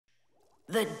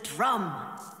the drum.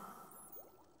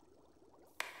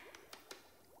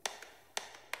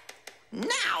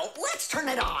 Now, let's turn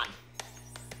it on.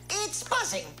 It's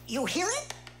buzzing. You hear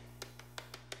it?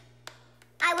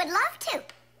 I would love to,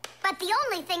 but the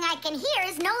only thing I can hear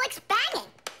is Nolik's banging.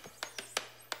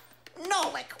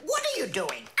 Nolik, what are you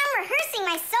doing? I'm rehearsing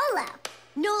my solo.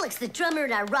 Nolik's the drummer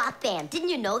in our rock band. Didn't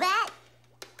you know that?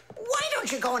 Why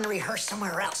don't you go and rehearse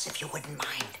somewhere else if you wouldn't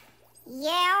mind?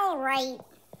 Yeah, all right.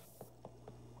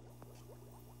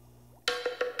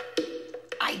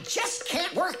 I just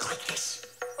can't work like this.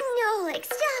 Nolik,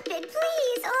 stop it,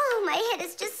 please. Oh, my head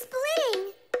is just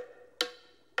splitting.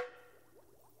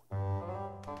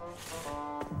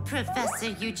 Professor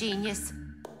Eugenius,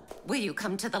 will you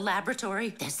come to the laboratory?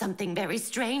 There's something very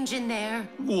strange in there.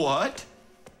 What?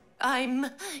 I'm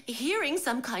hearing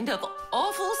some kind of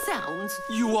awful sounds.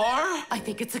 You are? I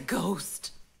think it's a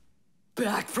ghost.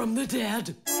 Back from the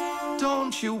dead.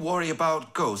 Don't you worry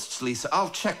about ghosts, Lisa. I'll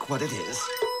check what it is.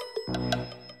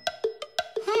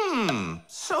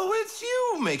 So it's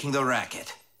you making the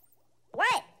racket.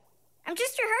 What? I'm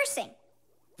just rehearsing.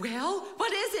 Well,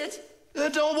 what is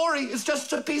it? Don't worry, it's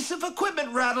just a piece of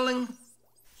equipment rattling.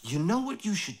 You know what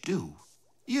you should do?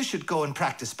 You should go and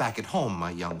practice back at home,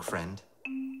 my young friend.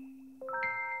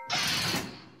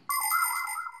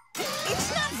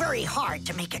 It's not very hard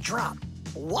to make a drum.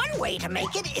 One way to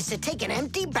make it is to take an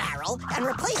empty barrel and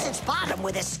replace its bottom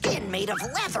with a skin made of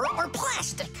leather or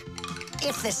plastic.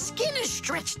 If the skin is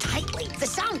stretched tightly, the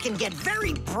sound can get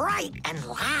very bright and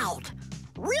loud.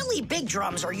 Really big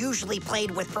drums are usually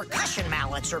played with percussion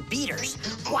mallets or beaters,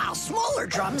 while smaller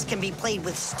drums can be played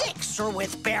with sticks or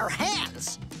with bare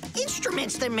hands.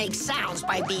 Instruments that make sounds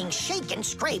by being shaken,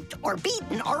 scraped, or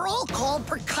beaten are all called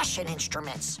percussion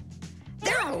instruments.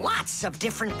 There are lots of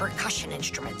different percussion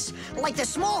instruments, like the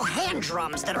small hand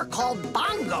drums that are called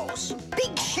bongos,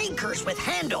 big shakers with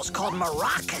handles called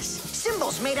maracas,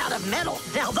 cymbals made out of metal.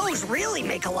 Now those really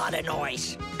make a lot of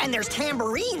noise. And there's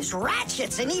tambourines,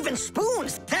 ratchets, and even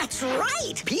spoons. That's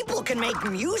right! People can make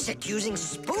music using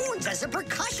spoons as a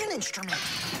percussion instrument.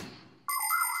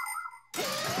 Tom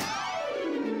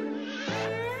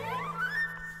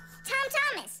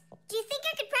Thomas, do you think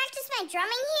I could practice my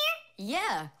drumming here?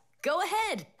 Yeah. Go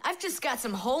ahead. I've just got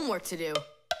some homework to do.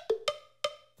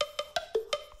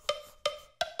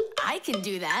 I can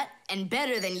do that, and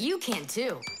better than you can,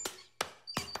 too.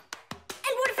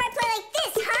 And what if I play like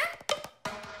this, huh?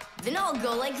 Then I'll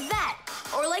go like that,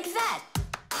 or like that.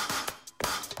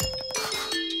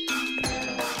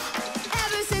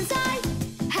 Ever since I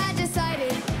had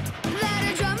decided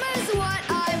that a drummer's what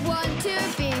I want to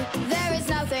be, there is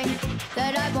nothing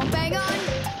that I won't bang on,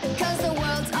 'cause the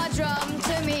world's a drum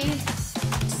to me.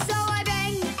 So I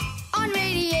bang on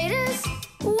radiators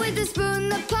with a spoon,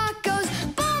 the pot goes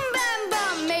boom, bam,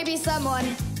 bum. Maybe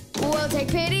someone will take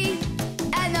pity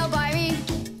and they'll buy me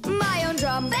my own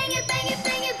drum. Bang it, bang it,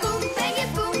 bang it, boom, bang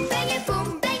it, boom, bang it,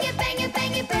 boom, bang it, bang it,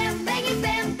 bang it, bam, bang it,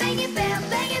 bam, bang it, bam,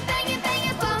 bang it, bang it, bang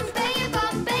it, bum, bang it,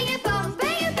 bum, bang it, bum,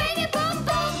 bang it, bum,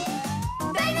 bum.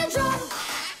 Bang the drum.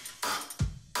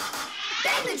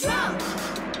 Bang the drum.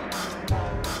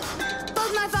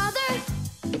 Both my father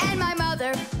and my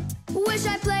mother wish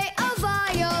I play a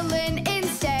violin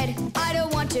instead. I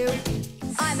don't want to.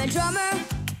 I'm a drummer,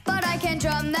 but I can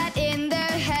drum that in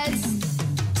their heads.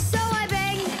 So I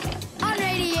bang on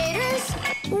radiators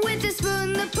with a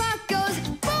spoon. The pot goes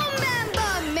boom, bam,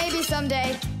 bum. Maybe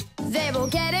someday they will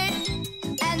get it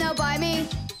and they'll buy me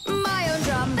my own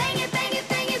drum. Bang it, bang it,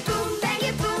 bang it, boom, bang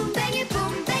it, boom, bang it,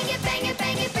 boom, bang it, bang it,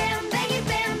 bang it, bam, bang it,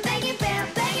 bam, bang it, bam,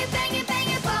 bang it, bang it, bang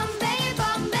it, bum, bang it,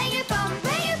 bum, bang it, bum,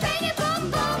 bang it, bang it,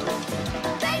 bum, bum.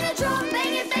 Bang the drum,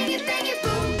 bang it, bang it, bang it,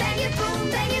 boom, bang it, boom,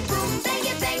 bang it, boom, bang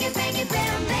it, bang it, bang it,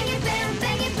 bam, bang it, bam,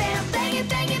 bang it, bam, bang it,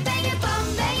 bang it, bang it, bum,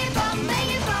 bang it, bum, bang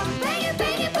it, bum, bang it,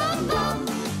 bang it, bum, bum.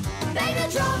 Bang the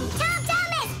drum. Tom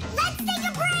Thomas, let's take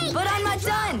a break. But I'm not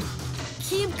done.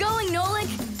 Keep going, Nolik.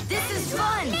 This is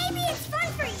fun. Maybe it's fun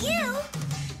for you.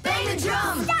 Bang the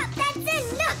drum. Stop, that's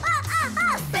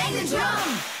enough. Bang the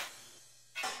drum.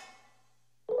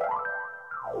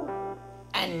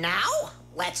 And now,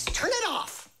 let's turn it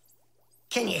off.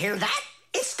 Can you hear that?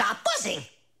 It stopped buzzing.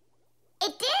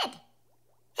 It did.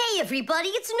 Hey, everybody,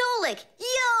 it's Nolik.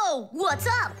 Yo, what's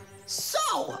up?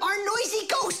 So, our noisy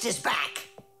ghost is back.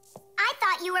 I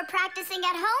thought you were practicing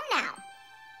at home now.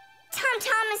 Tom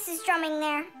Thomas is drumming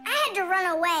there. I had to run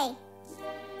away.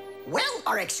 Well,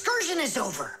 our excursion is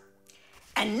over.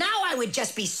 And now I would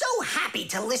just be so happy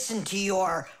to listen to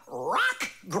your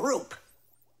rock group.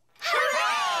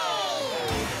 Hooray!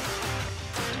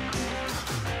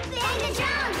 Bang the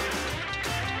drum!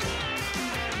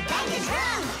 Bang the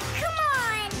drum! Come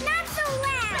on, not so loud!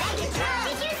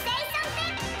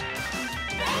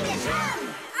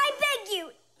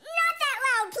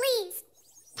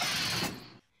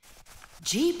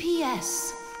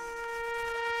 GPS.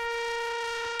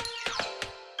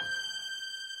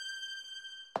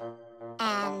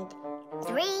 And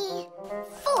 3,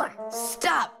 4.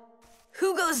 Stop.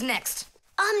 Who goes next?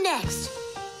 I'm next.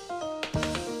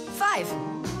 5.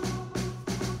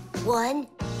 1,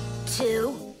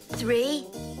 2, 3.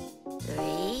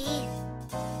 3.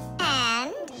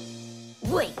 And...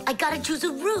 Wait, I gotta choose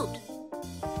a route.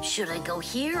 Should I go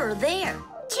here or there?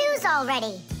 choose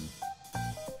already.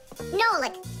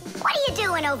 Nolik, what are you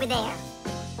doing over there?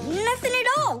 Nothing at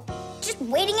all. Just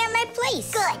waiting at my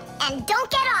place. Good, and don't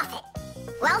get off it.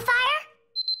 Wellfire?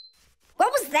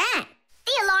 What was that?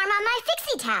 The alarm on my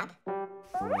Fixie tab.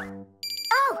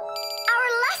 Oh, our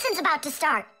lesson's about to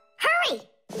start. Hurry!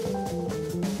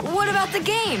 What about the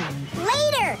game?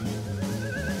 Later!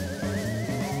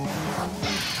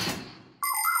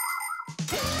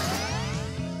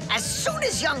 As soon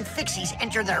as young Fixies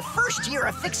enter their first year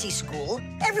of Fixie school,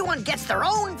 everyone gets their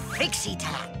own Fixie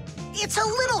tab. It's a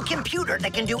little computer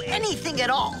that can do anything at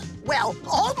all. Well,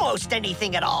 almost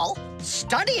anything at all.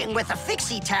 Studying with a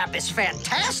Fixie tab is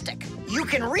fantastic. You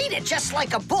can read it just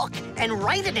like a book and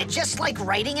write in it just like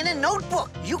writing in a notebook.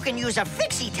 You can use a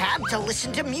Fixie tab to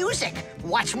listen to music,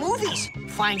 watch movies,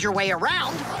 find your way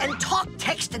around, and talk,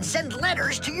 text, and send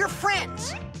letters to your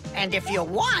friends. And if you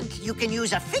want, you can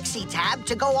use a Fixie tab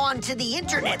to go on to the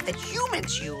internet that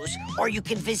humans use, or you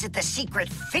can visit the secret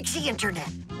Fixie internet,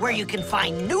 where you can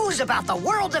find news about the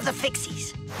world of the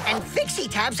Fixies. And Fixie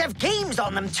tabs have games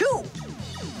on them, too.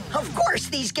 Of course,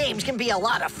 these games can be a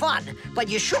lot of fun, but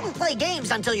you shouldn't play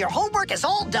games until your homework is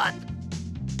all done.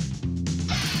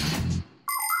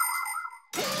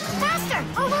 Faster,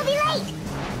 or we'll be late!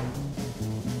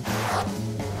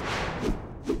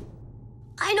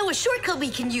 I know a shortcut we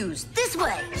can use. This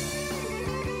way.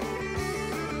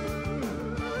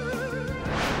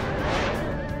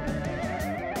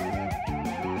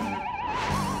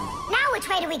 Now which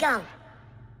way do we go?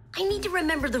 I need to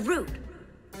remember the route.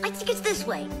 I think it's this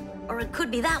way, or it could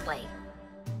be that way.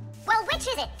 Well, which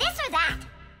is it, this or that?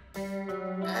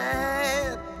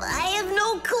 I have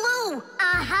no clue.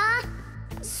 Uh-huh.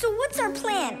 So what's our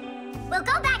plan? We'll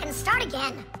go back and start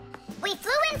again. We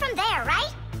flew in from there,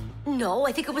 right? No,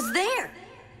 I think it was there.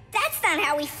 That's not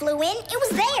how we flew in. It was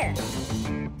there.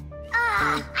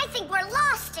 I think we're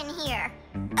lost in here.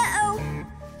 Uh-oh.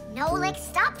 Nolik,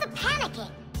 stop the panicking.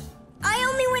 I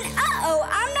only went uh-oh.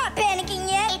 I'm not panicking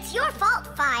yet. It's your fault,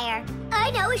 Fire.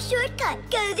 I know a shortcut.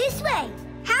 Go this way.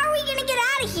 How are we gonna get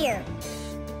out of here?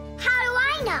 How do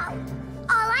I know?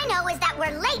 All I know is that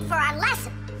we're late for our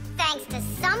lesson, thanks to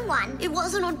someone. It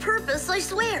wasn't on purpose, I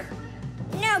swear.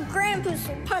 Now Grandpa's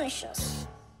will punish us.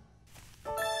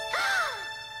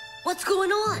 What's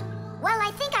going on? Well,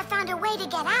 I think I found a way to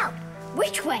get out.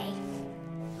 Which way?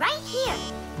 Right here.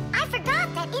 I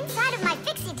forgot that inside of my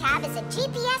Fixie tab is a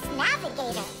GPS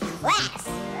navigator. Class.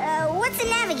 What's a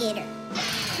navigator?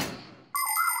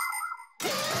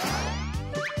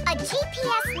 A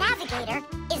GPS navigator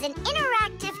is an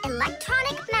interactive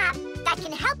electronic map that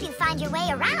can help you find your way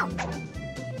around.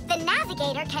 The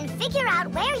navigator can figure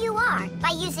out where you are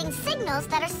by using signals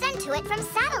that are sent to it from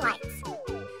satellites.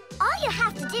 All you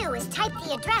have to do is type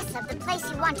the address of the place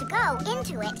you want to go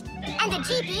into it, and the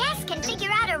GPS can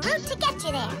figure out a route to get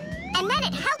you there. And then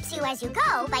it helps you as you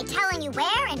go by telling you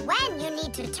where and when you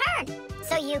need to turn,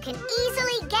 so you can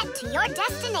easily get to your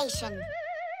destination.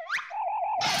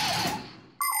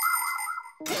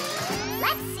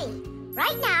 Let's see.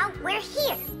 Right now, we're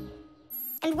here.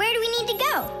 And where do we need to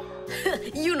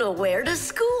go? You know where, to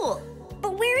school.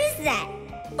 But where is that?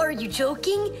 Are you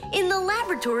joking? In the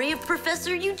laboratory of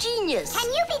Professor Eugenius. Can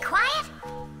you be quiet?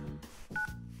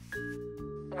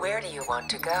 Where do you want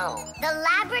to go? The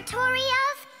laboratory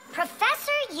of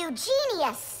Professor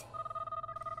Eugenius.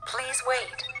 Please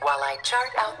wait while I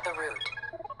chart out the route.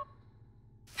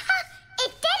 Ha!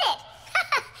 It did it!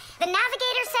 The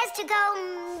navigator says to go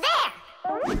there.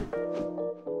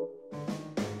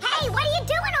 Hey, what are you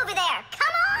doing over there?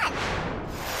 Come on!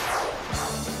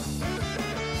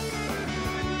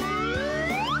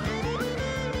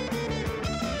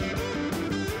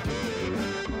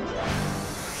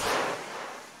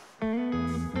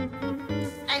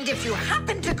 And if you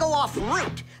happen to go off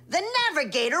route, the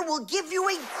navigator will give you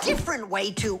a different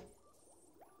way to...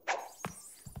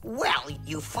 Well,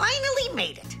 you finally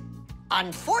made it.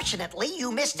 Unfortunately,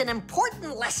 you missed an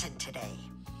important lesson today.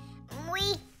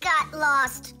 We got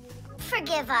lost.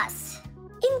 Forgive us.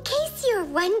 In case you're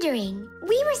wondering,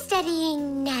 we were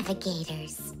studying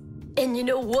navigators. And you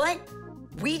know what?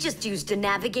 We just used a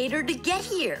navigator to get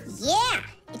here. Yeah,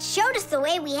 it showed us the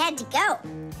way we had to go.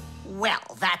 Well,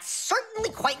 that's certainly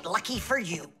quite lucky for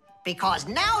you. because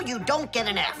now you don't get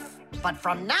an F. But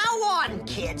from now on,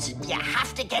 kids, you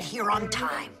have to get here on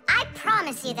time. I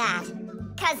promise you that.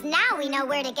 Because now we know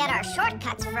where to get our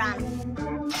shortcuts from.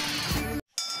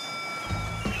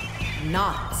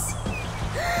 Knots.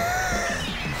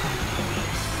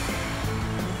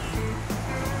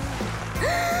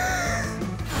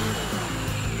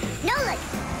 Nolik,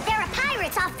 there are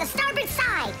pirates off the starboard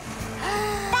side.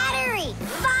 Battery,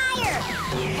 fire!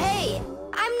 Hey,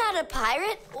 I'm not a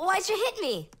pirate. Why'd you hit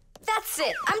me? That's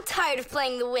it. I'm tired of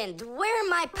playing the wind. Where are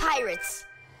my pirates?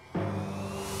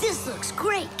 This looks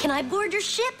great. Can I board your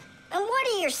ship? And what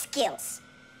are your skills?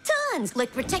 Tons,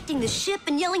 like protecting the ship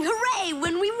and yelling hooray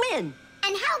when we win.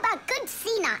 And how about good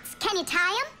sea knots? Can you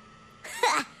tie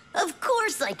them? Of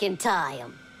course I can tie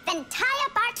them. Then tie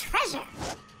up our treasure.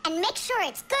 And make sure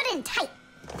it's good and tight.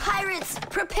 Pirates,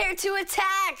 prepare to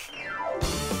attack!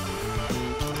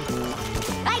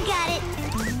 I got it.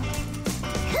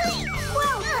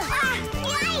 Whoa!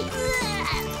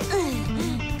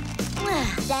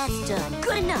 That's done.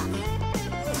 Good enough.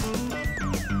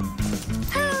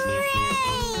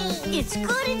 Hooray! It's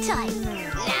good and tight.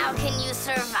 Now can you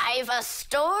survive a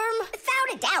storm? Without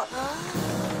a doubt.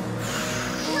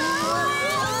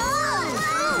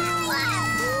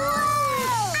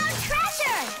 Our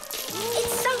treasure!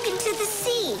 It's sunk into the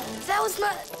sea. That was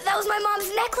my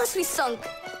mom's necklace we sunk.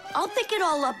 I'll pick it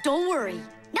all up, don't worry.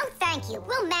 No, thank you.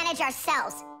 We'll manage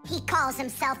ourselves. He calls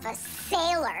himself a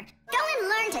sailor. Go and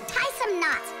learn to tie some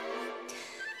knots.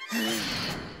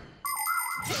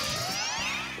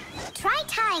 Try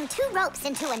tying 2 ropes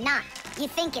into a knot. You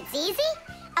think it's easy?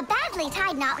 A badly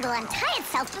tied knot will untie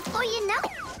itself before you know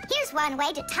it. Here's one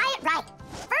way to tie it right.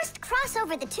 First, cross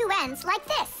over the 2 ends like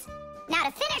this. Now,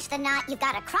 to finish the knot, you've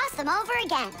got to cross them over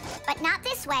again. But not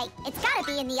this way. It's got to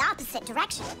be in the opposite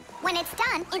direction. When it's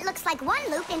done, it looks like one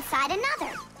loop inside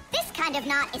another. This kind of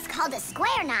knot is called a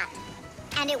square knot.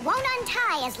 And it won't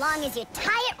untie as long as you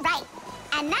tie it right.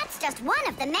 And that's just one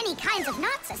of the many kinds of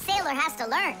knots a sailor has to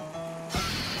learn.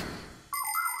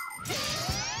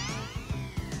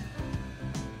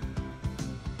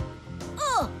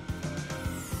 Oh!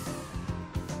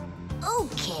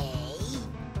 Okay.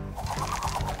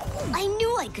 I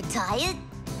knew I could tie it.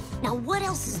 Now what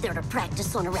else is there to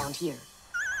practice on around here?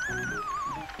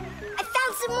 I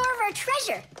found some more of our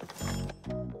treasure.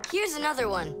 Here's another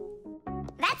one.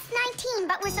 That's 19,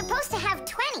 but we're supposed to have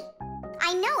 20.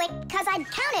 I know it because I'd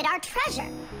counted our treasure.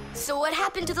 So what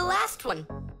happened to the last one?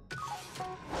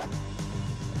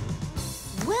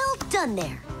 Well done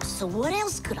there. So what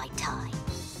else could I tie?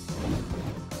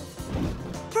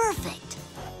 Perfect.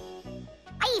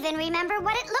 I even remember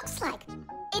what it looks like.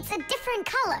 It's a different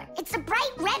color. It's a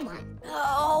bright red one.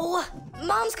 Oh,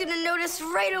 Mom's gonna notice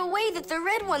right away that the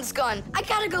red one's gone. I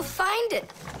gotta go find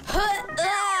it.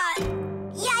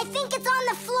 Yeah, I think it's on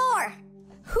the floor.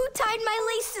 Who tied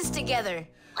my laces together?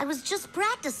 I was just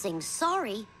practicing,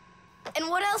 sorry. And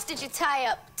what else did you tie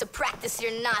up to practice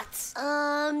your knots?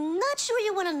 Not sure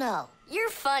you want to know. You're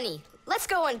funny. Let's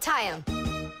go untie them.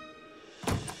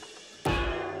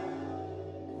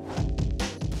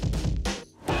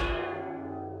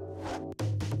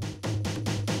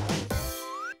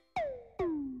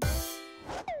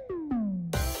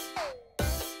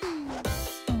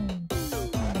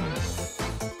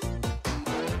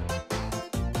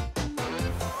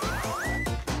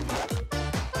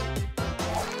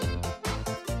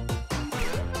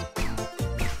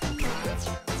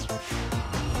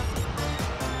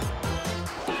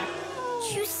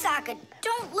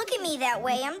 Don't look at me that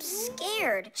way. I'm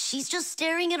scared. She's just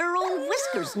staring at her own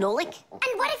whiskers, Nolik.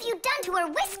 And what have you done to her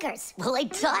whiskers? Well, I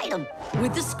tied them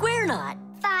with the square knot.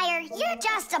 Fire, you're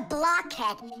just a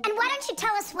blockhead. And why don't you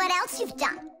tell us what else you've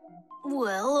done?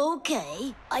 Well,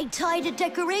 okay. I tied a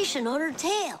decoration on her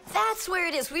tail. That's where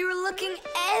it is. We were looking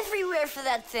everywhere for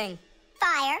that thing.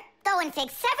 Fire, go and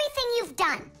fix everything you've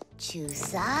done.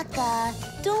 Chusaka,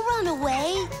 don't run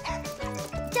away.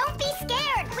 Don't be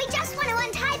scared. We just want to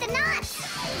untie the knots.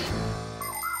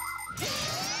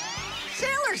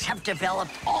 Sailors have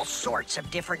developed all sorts of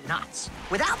different knots.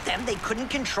 Without them, they couldn't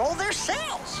control their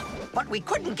sails. But we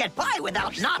couldn't get by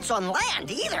without knots on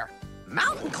land either.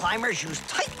 Mountain climbers use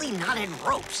tightly knotted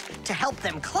ropes to help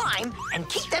them climb and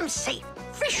keep them safe.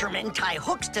 Fishermen tie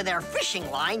hooks to their fishing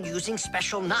line using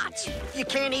special knots. You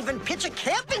can't even pitch a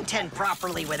camping tent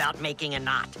properly without making a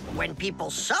knot. When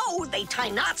people sew, they tie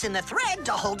knots in the thread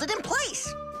to hold it in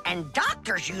place. And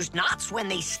doctors use knots when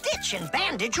they stitch and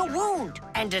bandage a wound.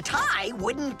 And a tie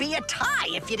wouldn't be a tie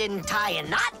if you didn't tie a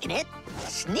knot in it.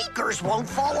 Sneakers won't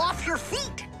fall off your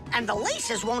feet. And the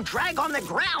laces won't drag on the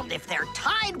ground if they're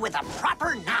tied with a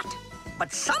proper knot.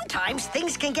 But sometimes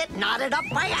things can get knotted up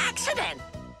by accident.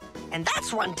 And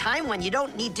that's one time when you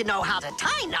don't need to know how to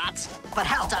tie knots, but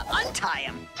how to untie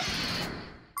them.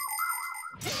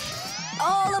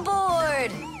 All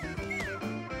aboard!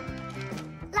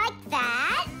 Like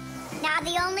that. Now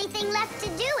the only thing left to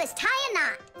do is tie a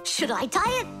knot. Should I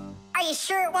tie it? Are you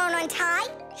sure it won't untie?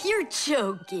 You're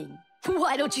joking.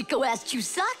 Why don't you go ask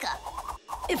Chusaka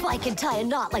if I can tie a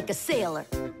knot like a sailor?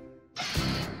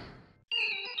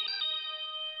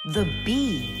 The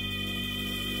bee.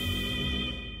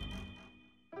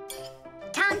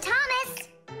 Tom Thomas!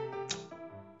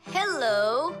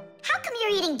 Hello. How come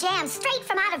you're eating jam straight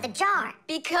from out of the jar?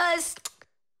 Because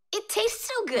it tastes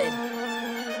so good.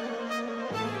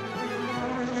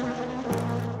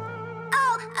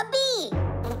 Oh, a bee!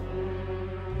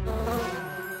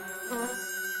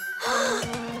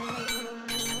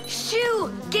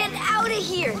 Shoo! Get out of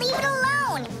here! Leave it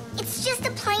alone! It's just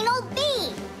a plain old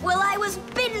bee! Well, I was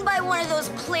bitten by one of those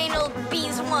plain old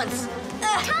bees once.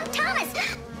 Tom Thomas,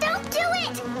 don't do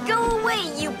it! Go away,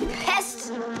 you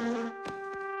pest!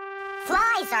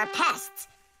 Flies are pests.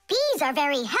 Bees are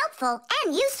very helpful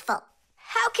and useful.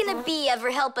 How can a bee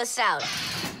ever help us out?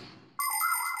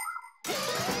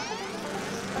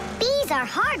 Bees are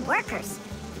hard workers.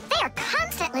 They are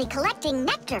constantly collecting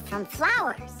nectar from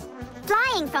flowers.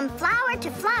 Flying from flower to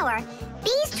flower,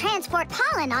 bees transport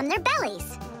pollen on their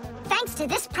bellies. Thanks to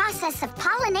this process of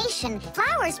pollination,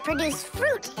 flowers produce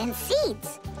fruit and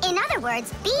seeds. In other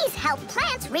words, bees help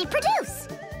plants reproduce.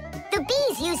 The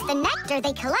bees use the nectar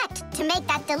they collect to make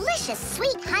that delicious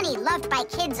sweet honey loved by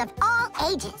kids of all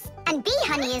ages. And bee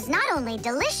honey is not only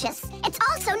delicious, it's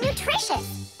also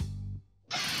nutritious.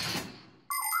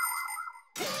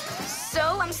 So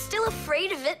I'm still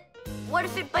afraid of it. What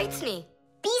if it bites me?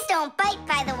 Bees don't bite,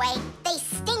 by the way. They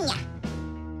sting ya.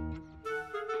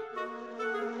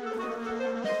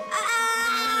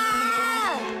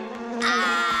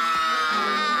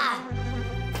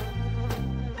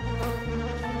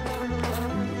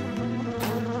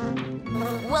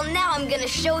 Well, now I'm gonna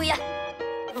show ya.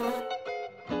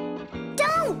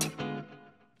 Don't!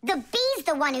 The bee's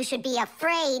the one who should be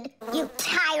afraid, you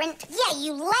tyrant. Yeah,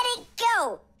 you let it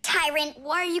go, tyrant.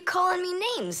 Why are you calling me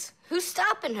names? Who's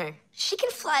stopping her? She can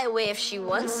fly away if she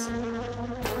wants.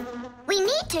 We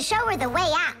need to show her the way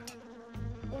out.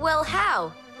 Well,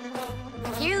 how?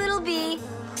 Here, little bee.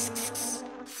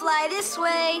 Fly this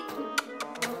way.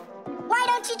 Why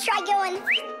don't you try going?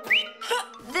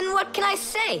 Then what can I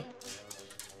say?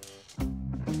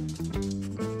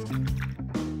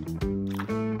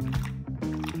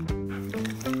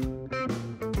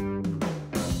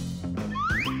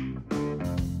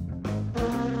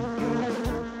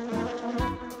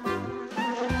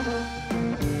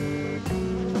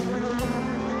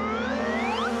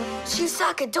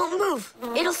 Chusaka, don't move.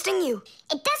 It'll sting you.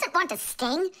 It doesn't want to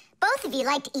sting. Both of you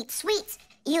like to eat sweets.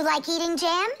 You like eating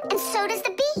jam, and so does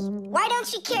the bee. Why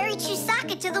don't you carry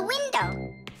Chusaka to the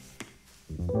window?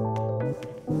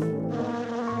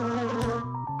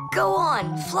 Go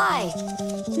on, fly.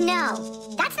 No,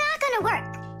 that's not gonna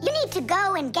work. You need to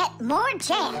go and get more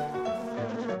jam.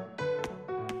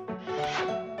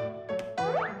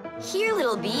 Here,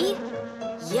 little bee.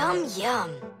 Yum,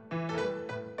 yum.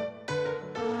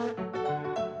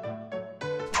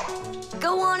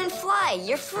 Go on and fly.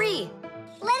 You're free.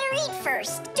 Let her eat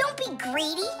first. Don't be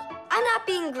greedy. I'm not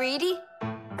being greedy.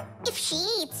 If she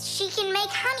eats, she can make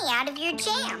honey out of your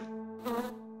jam.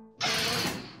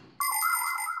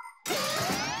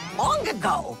 Long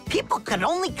ago, people could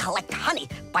only collect honey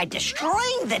by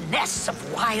destroying the nests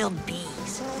of wild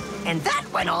bees. And that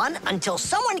went on until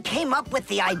someone came up with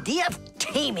the idea of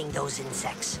taming those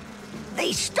insects.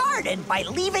 They started by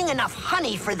leaving enough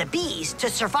honey for the bees to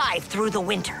survive through the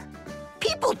winter.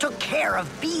 People took care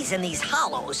of bees in these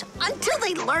hollows until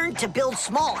they learned to build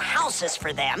small houses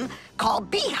for them called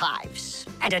beehives.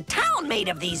 And a town made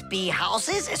of these bee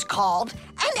houses is called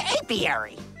an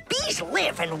apiary. Bees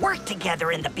live and work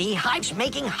together in the beehives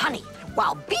making honey,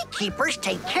 while beekeepers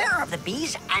take care of the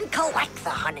bees and collect the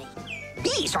honey.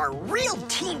 Bees are real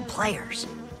team players.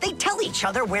 They tell each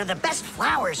other where the best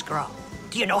flowers grow.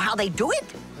 Do you know how they do it?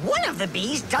 One of the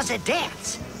bees does a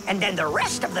dance, and then the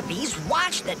rest of the bees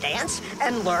watch the dance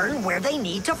and learn where they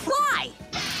need to fly.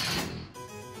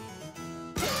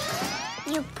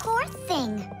 You poor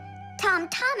thing. Tom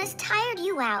Thomas tired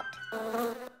you out.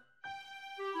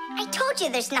 I told you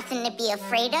there's nothing to be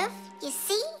afraid of. You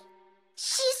see?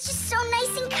 She's just so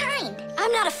nice and kind.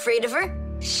 I'm not afraid of her.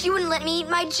 She wouldn't let me eat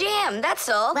my jam, that's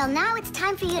all. Well, now it's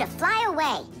time for you to fly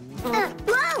away.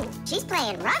 Whoa! She's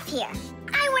playing rough here.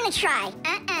 I want to try.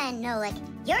 Nolik.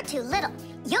 You're too little.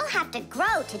 You'll have to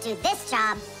grow to do this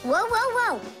job. Whoa, whoa,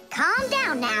 whoa. Calm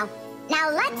down now. Now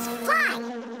let's fly.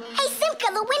 Hey,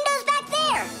 Simka, the window's back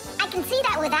there. I can see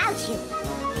that without you.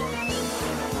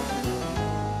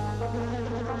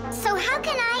 So how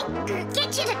can I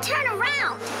get you to turn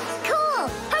around? Cool.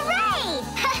 Hooray!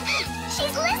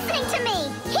 She's listening to me.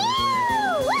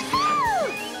 Phew! Woohoo!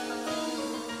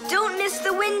 Don't miss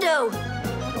the window.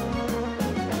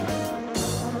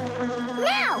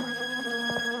 Now!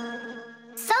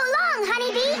 So long,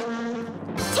 honeybee!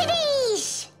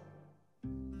 Tiddish!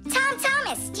 Tom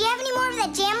Thomas, do you have any more of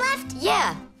that jam left?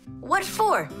 Yeah. What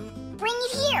for? Bring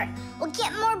it here. We'll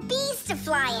get more bees to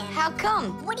fly in. How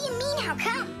come? What do you mean, how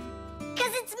come?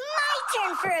 Because it's my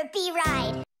turn for a bee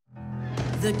ride.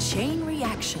 The chain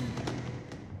reaction.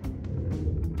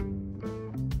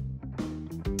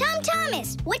 Tom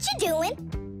Thomas, what you doing?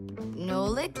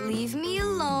 Nolik, leave me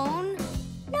alone.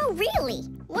 No, really.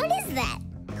 What is that?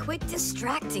 Quit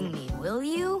distracting me, will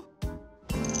you?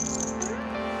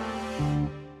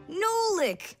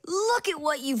 Nolik, look at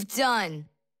what you've done.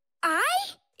 I?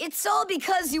 It's all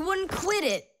because you wouldn't quit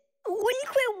it. Wouldn't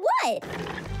quit what?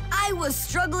 I was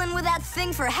struggling with that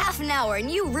thing for half an hour and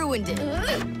you ruined it.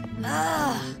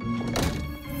 Ugh.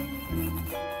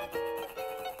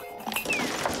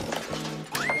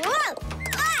 Whoa!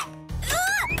 Ah!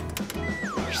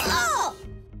 Oh!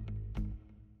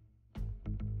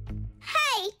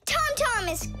 Hey, Tom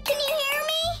Thomas, can you hear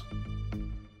me?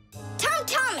 Tom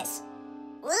Thomas,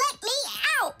 let me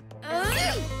out!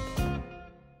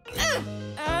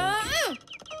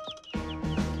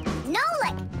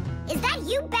 Nolik, is that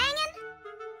you banging?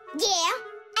 Yeah.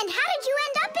 And how did you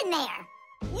end up in there?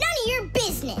 None of your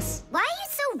business. Why are you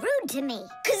so rude to me?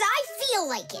 'Cause I feel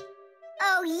like it.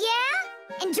 Oh,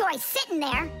 yeah? Enjoy sitting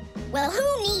there. Well,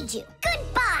 who needs you?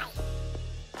 Goodbye.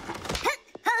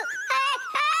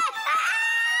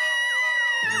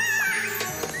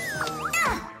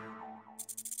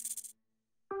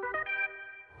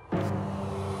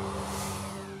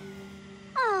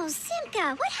 Oh,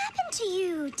 Simka, what happened to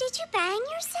you? Did you bang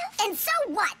yourself? And so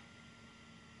what?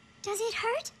 Does it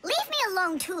hurt? Leave me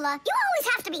alone, Tula. You always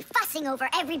have to be fussing over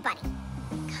everybody.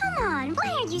 Come on,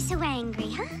 why are you so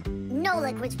angry, huh?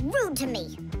 Nolik was rude to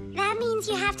me. That means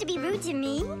you have to be rude to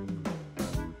me?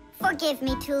 Forgive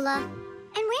me, Tula.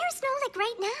 And where's Nolik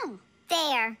right now?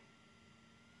 There.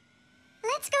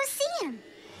 Let's go see him.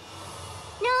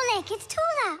 Nolik, it's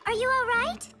Tula. Are you all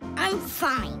right? I'm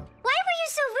fine. Why were you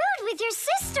so rude with your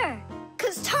sister?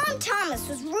 'Cause Tom Thomas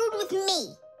was rude with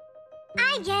me.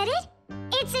 I get it.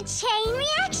 It's a chain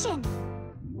reaction.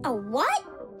 A what?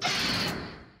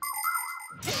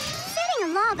 Setting a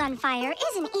log on fire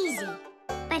isn't easy.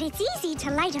 But it's easy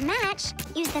to light a match.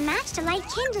 Use the match to light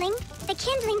kindling, the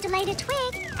kindling to light a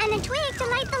twig, and the twig to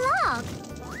light the log.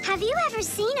 Have you ever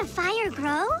seen a fire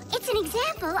grow? It's an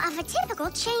example of a typical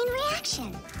chain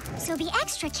reaction. So be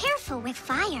extra careful with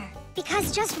fire.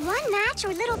 Because just one match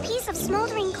or little piece of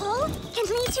smoldering coal can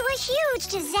lead to a huge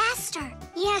disaster.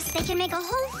 Yes, they can make a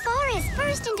whole forest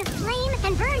burst into flame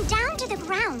and burn down to the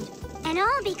ground. And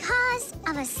all because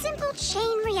of a simple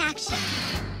chain reaction.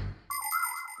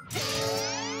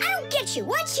 I don't get you.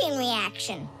 What chain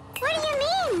reaction? What do you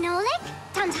mean, Nolik?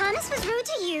 Tom Thomas was rude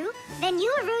to you, then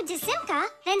you were rude to Simka,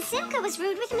 then Simka was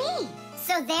rude with me.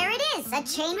 So there it is, a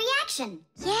chain reaction.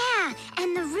 Yeah,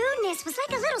 and the rudeness was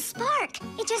like a little spark.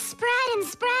 It just spread and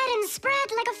spread and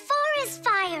spread like a forest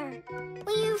fire.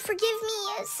 Will you forgive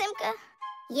me, Simka?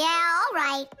 Yeah, all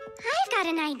right. I've got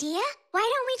an idea. Why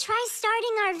don't we try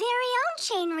starting our very own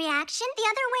chain reaction the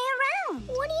other way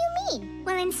around? What do you mean?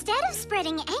 Well, instead of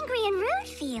spreading angry and rude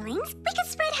feelings, we could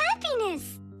spread happiness.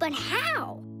 But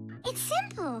how? It's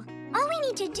simple. All we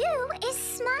need to do is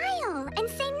smile and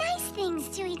say nice things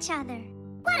to each other.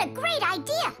 What a great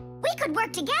idea! We could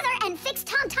work together and fix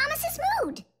Tom Thomas's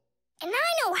mood. And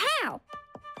I know how.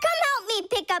 Come help me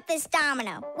pick up this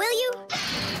domino, will you?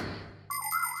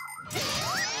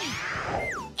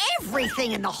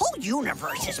 Everything in the whole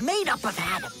universe is made up of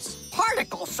atoms.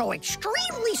 Particles so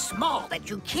extremely small that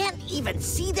you can't even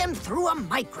see them through a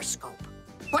microscope.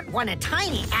 But when a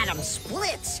tiny atom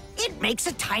splits, it makes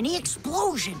a tiny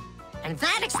explosion. And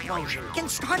that explosion can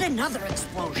start another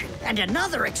explosion, and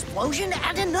another explosion,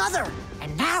 and another.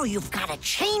 And now you've got a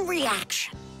chain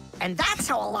reaction. And that's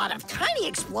how a lot of tiny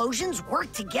explosions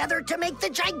work together to make the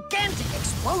gigantic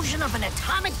explosion of an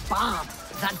atomic bomb,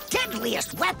 the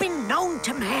deadliest weapon known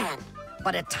to man.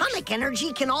 But atomic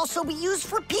energy can also be used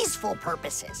for peaceful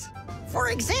purposes. For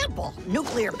example,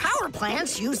 nuclear power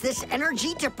plants use this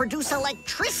energy to produce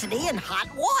electricity and hot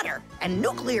water. And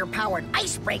nuclear-powered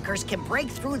icebreakers can break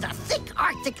through the thick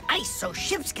Arctic ice so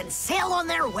ships can sail on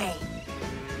their way.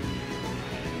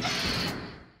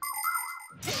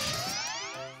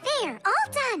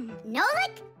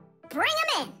 Nolik, bring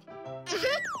him in.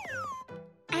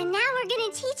 And now we're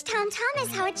gonna teach Tom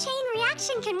Thomas how a chain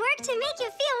reaction can work to make you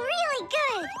feel really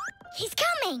good. He's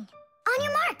coming. On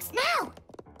your marks, now.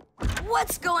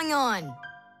 What's going on?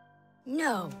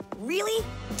 No, really?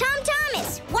 Tom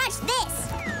Thomas, watch this.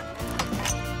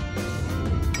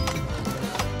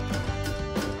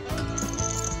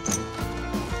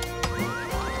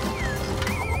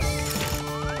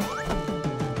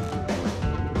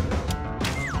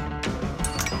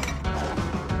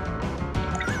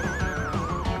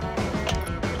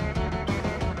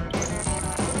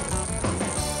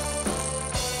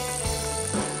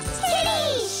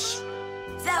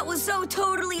 That was so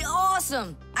totally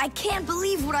awesome! I can't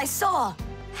believe what I saw.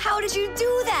 How did you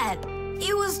do that?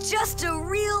 It was just a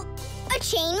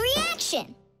chain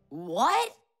reaction.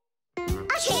 What?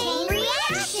 A chain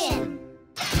reaction.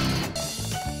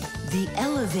 The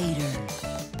elevator.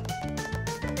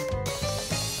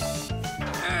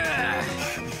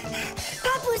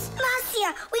 Papu's,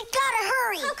 Marcia, we gotta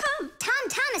hurry. How come? Tom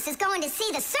Thomas is going to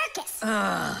see the circus.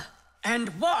 And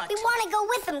what? We want to go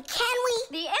with him, can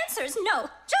we? The answer's no.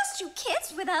 Just you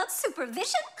kids without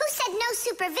supervision. Who said no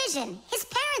supervision? His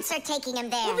parents are taking him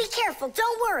there. We'll be careful,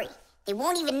 don't worry. They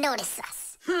won't even notice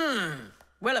us.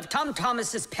 Well, if Tom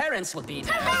Thomas's parents will be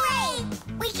there... Hooray!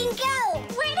 We can go!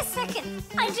 Wait a second.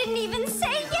 I didn't even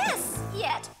say yes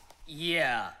yet.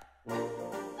 Yeah.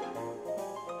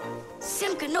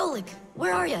 Simka and Nolik,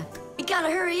 where are you? We gotta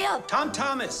hurry up. Tom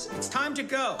Thomas, it's time to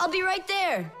go. I'll be right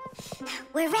there.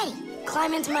 We're ready.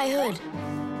 Climb into my hood.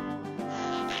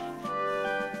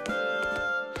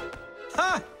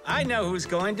 Ha! I know who's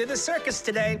going to the circus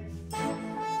today.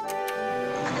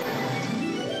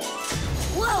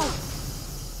 Whoa!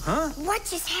 Huh? What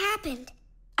just happened?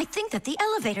 I think that the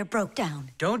elevator broke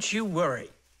down. Don't you worry.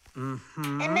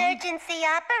 Emergency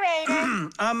operator.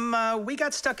 We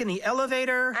got stuck in the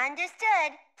elevator.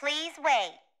 Understood. Please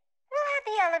wait. We'll have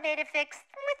the elevator fixed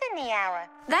within the hour.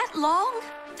 That long?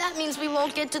 That means we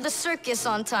won't get to the circus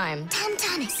on time. Tom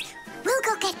Thomas, we'll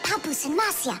go get Papu's and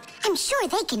Marcia. I'm sure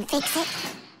they can fix it.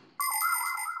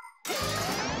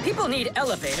 People need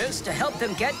elevators to help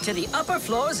them get to the upper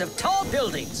floors of tall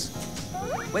buildings.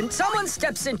 When someone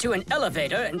steps into an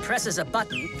elevator and presses a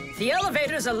button, the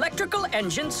elevator's electrical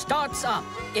engine starts up.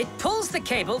 It pulls the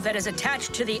cable that is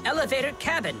attached to the elevator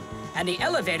cabin, and the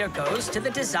elevator goes to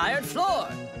the desired floor.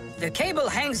 The cable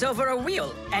hangs over a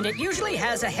wheel, and it usually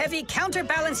has a heavy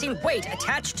counterbalancing weight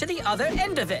attached to the other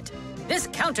end of it. This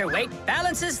counterweight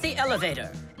balances the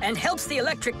elevator and helps the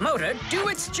electric motor do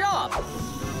its job.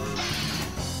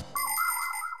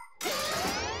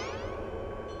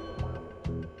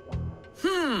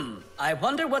 I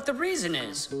wonder what the reason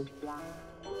is.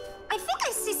 I think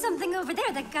I see something over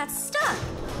there that got stuck.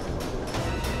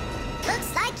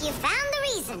 Looks like you found the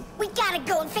reason. We gotta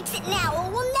go and fix it now, or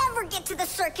we'll never get to the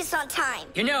circus on time.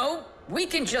 You know, we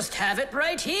can just have it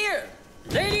right here.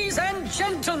 Ladies and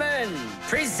gentlemen,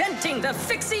 presenting the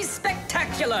Fixie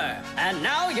Spectacular. And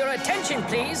now your attention,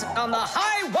 please, on the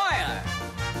high wire.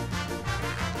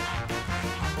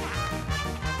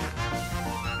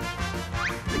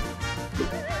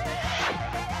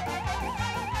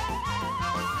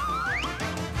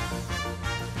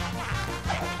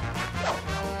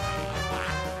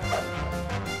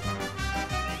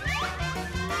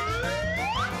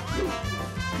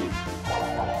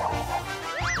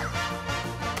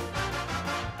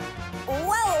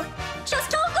 Whoa!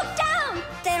 Just don't look down!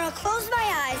 Then I'll close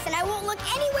my eyes and I won't look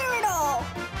anywhere at all.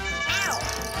 Ow!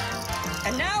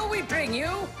 And now we bring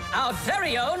you our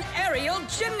very own aerial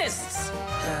gymnasts.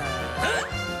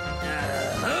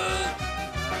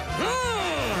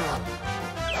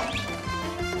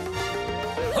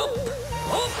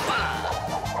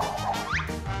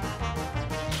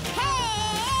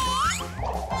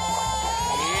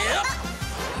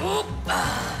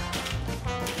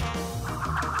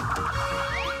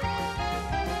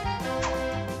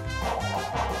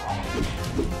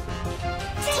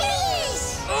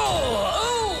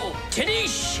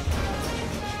 Tadish!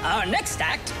 Our next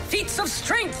act, feats of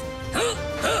strength. It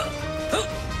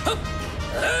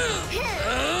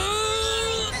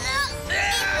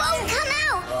won't come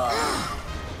out.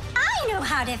 I know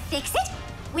how to fix it.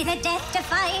 With a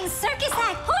death-defying circus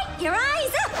act. Point your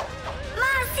eyes up.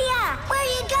 Marcia, where are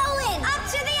you going? Up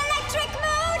to the electric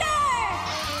motor!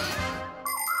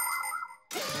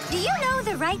 Do you know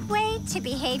the right way to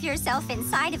behave yourself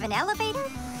inside of an elevator?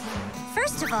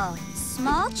 First of all,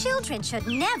 small children should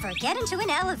never get into an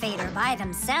elevator by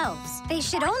themselves. They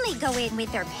should only go in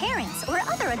with their parents or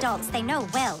other adults they know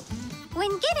well. When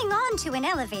getting onto an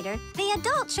elevator, the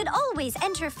adult should always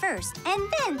enter first, and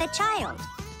then the child.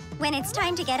 When it's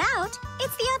time to get out,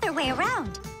 it's the other way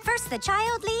around. First the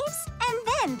child leaves, and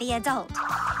then the adult.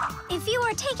 If you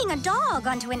are taking a dog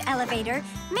onto an elevator,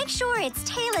 make sure its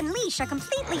tail and leash are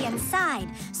completely inside,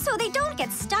 so they don't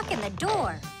get stuck in the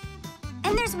door.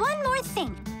 And there's one more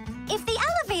thing. If the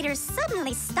elevator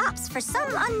suddenly stops for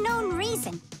some unknown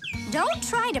reason, don't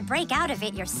try to break out of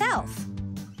it yourself.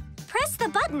 Press the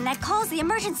button that calls the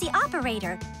emergency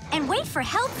operator and wait for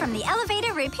help from the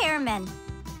elevator repairmen.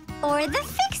 Or the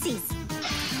Fixies.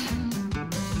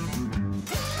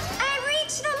 I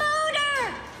reached the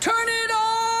motor! Turn it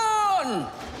on!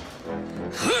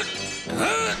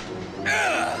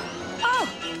 Oh,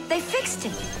 they fixed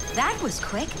it. That was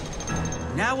quick.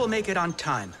 Now we'll make it on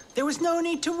time. There was no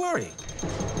need to worry.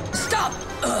 Stop!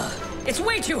 It's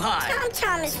way too high. Tom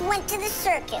Thomas went to the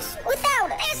circus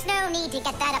without us. There's no need to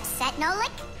get that upset, Nolik.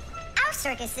 Our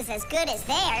circus is as good as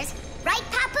theirs. Right,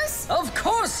 Papoose? Of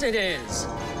course it is.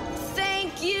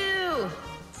 Thank you.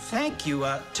 Thank you,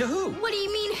 to who? What do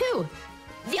you mean who?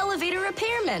 The elevator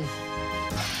repairman.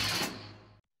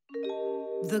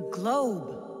 The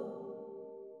globe.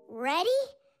 Ready?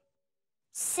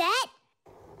 Set?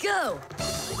 Go.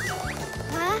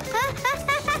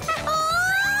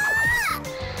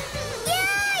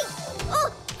 Yay!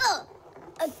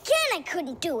 Again, I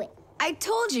couldn't do it. I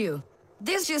told you.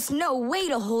 There's just no way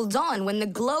to hold on when the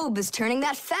globe is turning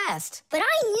that fast. But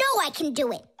I know I can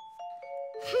do it.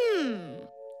 Give me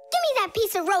that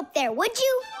piece of rope there, would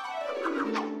you?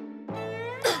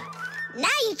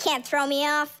 Now you can't throw me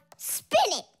off.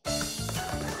 Spin it.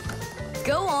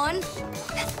 Go on.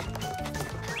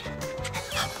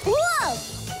 Whoa!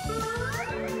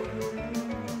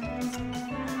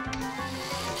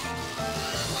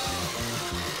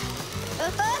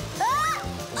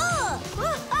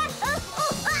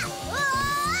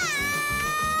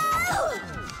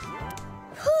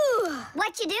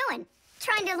 What you doing?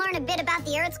 Trying to learn a bit about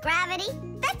the Earth's gravity?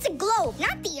 That's a globe,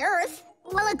 not the Earth.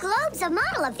 Well, a globe's a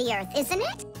model of the Earth, isn't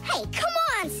it? Hey, come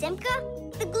on,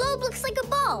 Simka. The globe looks like a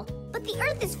ball, but the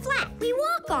Earth is flat. We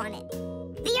walk on it.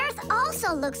 The Earth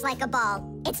also looks like a ball.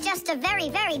 It's just a very,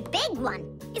 very big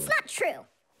one. It's not true.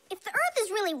 If the Earth is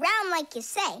really round like you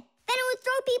say, then it would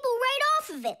throw people right off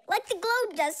of it, like the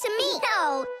globe does to me.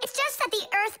 No, it's just that the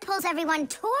Earth pulls everyone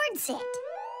towards it.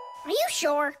 Are you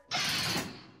sure?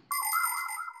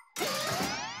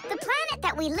 The planet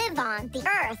that we live on, the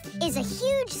Earth, is a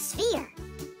huge sphere.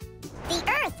 The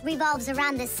Earth revolves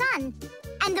around the sun,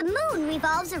 and the moon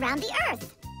revolves around the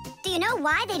Earth. Do you know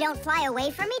why they don't fly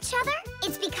away from each other?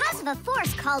 It's because of a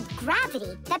force called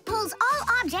gravity that pulls all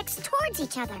objects towards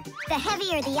each other. The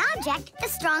heavier the object, the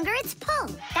stronger its pull.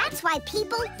 That's why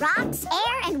people, rocks,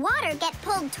 air, and water get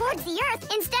pulled towards the Earth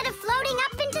instead of floating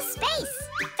up into space.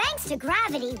 Thanks to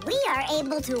gravity, we are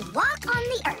able to walk on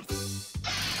the Earth.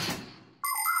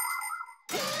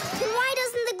 Then why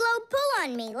doesn't the globe pull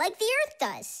on me like the Earth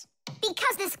does?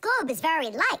 Because this globe is very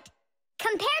light.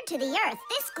 Compared to the Earth,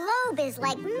 this globe is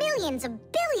like millions of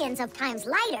billions of times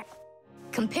lighter.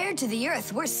 Compared to the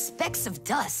Earth, we're specks of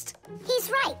dust.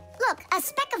 He's right. Look, a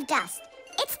speck of dust.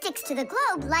 It sticks to the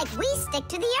globe like we stick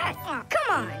to the Earth. Oh, come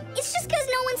on. It's just because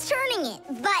no one's turning it.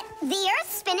 But the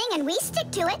Earth's spinning and we stick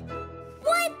to it.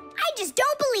 What? I just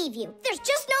don't believe you. There's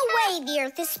just no way the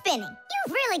Earth is spinning.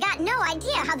 You've really got no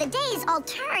idea how the days all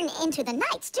turn into the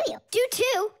nights, do you? Do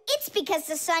too. It's because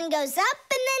the sun goes up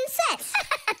and then sets.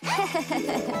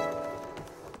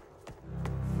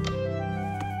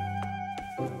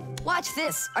 Watch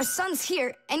this. Our sun's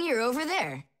here, and you're over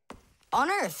there. On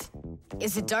Earth.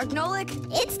 Is it dark, Nolik?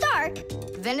 It's dark.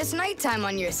 Then it's nighttime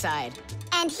on your side.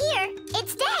 And here,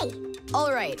 it's day.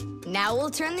 All right. Now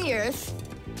we'll turn the Earth.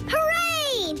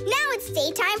 Hooray! Now it's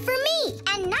daytime for me.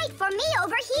 And night for me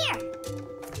over here.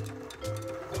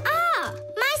 Ah,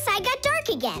 my side got dark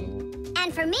again.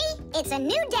 And for me, it's a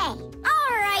new day.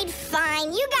 All right,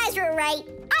 fine. You guys were right.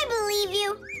 I believe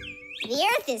you. The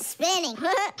Earth is spinning.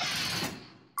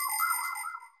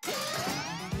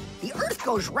 The Earth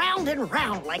goes round and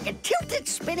round like a tilted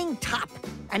spinning top.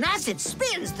 And as it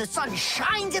spins, the sun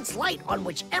shines its light on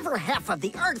whichever half of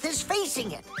the Earth is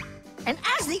facing it. And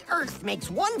as the Earth makes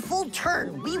one full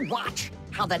turn, we watch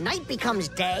how the night becomes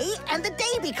day and the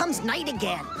day becomes night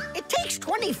again. It takes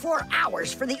 24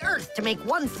 hours for the Earth to make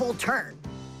one full turn.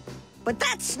 But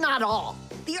that's not all.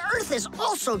 The Earth is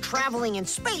also traveling in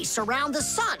space around the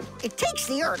sun. It takes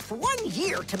the Earth 1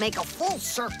 year to make a full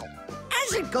circle.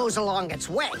 As it goes along its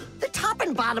way, the top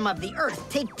and bottom of the Earth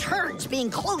take turns being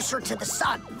closer to the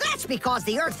sun. That's because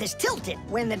the Earth is tilted.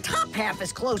 When the top half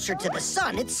is closer to the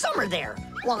sun, it's summer there,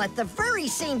 while at the very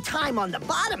same time on the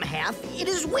bottom half, it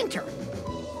is winter.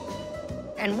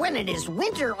 And when it is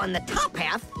winter on the top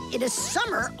half, it is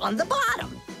summer on the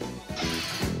bottom.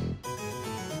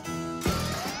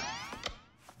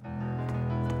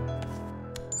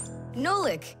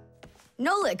 Nolik!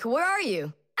 Nolik, where are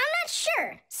you? I'm not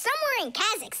sure. Somewhere in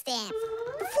Kazakhstan.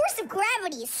 The force of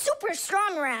gravity is super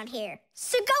strong around here.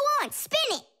 So go on, spin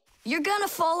it. You're gonna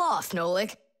fall off,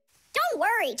 Nolik. Don't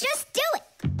worry, just do it.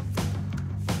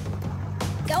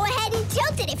 Go ahead and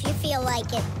tilt it if you feel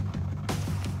like it.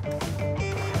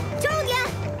 Told ya!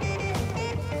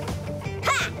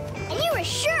 Ha! And you were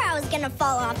sure I was gonna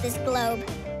fall off this globe.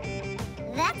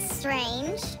 That's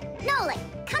strange. Nolik,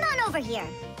 come on over here.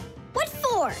 What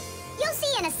for? You'll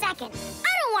see in a second.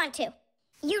 I don't want to.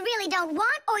 You really don't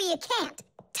want or you can't.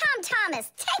 Tom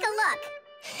Thomas, take a look.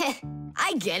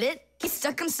 I get it. He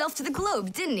stuck himself to the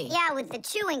globe, didn't he? Yeah, with the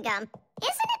chewing gum.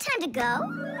 Isn't it time to go?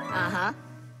 Uh-huh.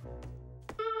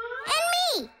 And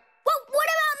me! Well, what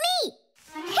about me?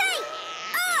 Hey!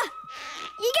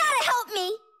 You gotta help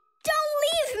me! Don't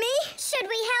leave me! Should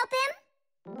we help him?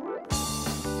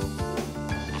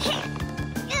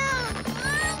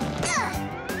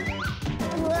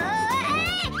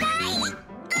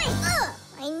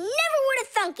 I never would have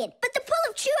thunk it, but the pull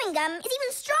of chewing gum is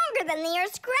even stronger than the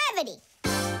Earth's gravity.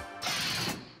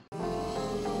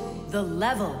 The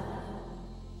level.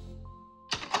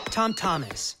 Tom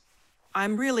Thomas,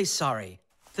 I'm really sorry.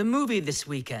 The movie this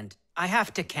weekend, I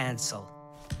have to cancel.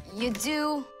 You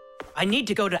do? I need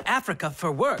to go to Africa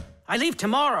for work. I leave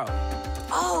tomorrow.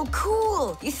 Oh,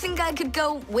 cool. You think I could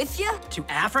go with you? To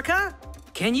Africa?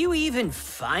 Can you even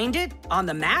find it on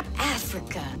the map?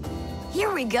 Africa.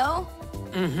 Here we go.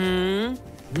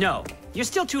 No, you're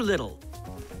still too little.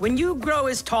 When you grow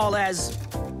as tall as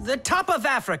the top of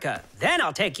Africa, then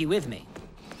I'll take you with me.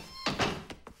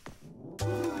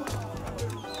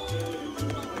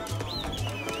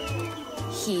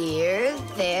 Here,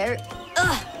 there,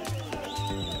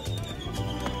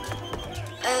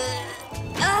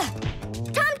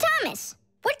 Tom Thomas,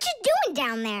 what you doing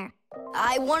down there?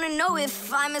 I want to know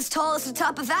if I'm as tall as the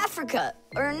top of Africa,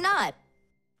 or not.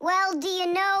 Well, do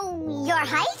you know your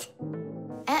height?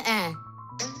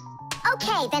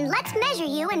 Okay, then let's measure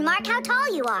you and mark how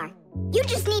tall you are. You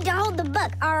just need to hold the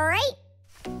book, all right?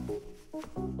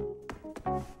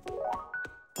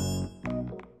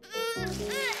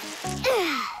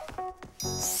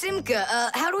 Simka,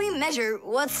 how do we measure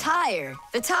what's higher?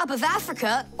 The top of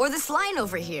Africa or this line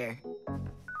over here?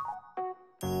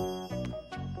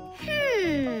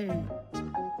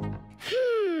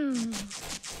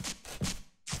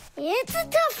 It's a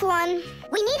tough one.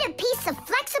 We need a piece of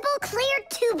flexible, clear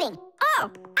tubing. Oh,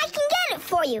 I can get it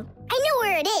for you. I know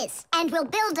where it is. And we'll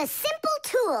build a simple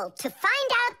tool to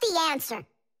find out the answer.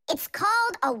 It's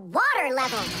called a water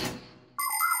level.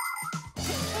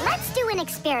 Let's do an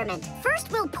experiment.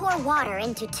 First, we'll pour water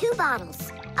into 2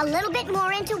 bottles. A little bit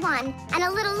more into one and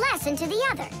a little less into the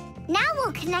other. Now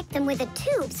we'll connect them with a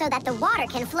tube so that the water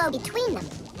can flow between them.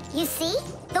 You see?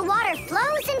 The water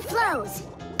flows and flows.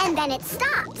 And then it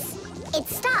stops. It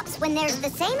stops when there's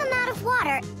the same amount of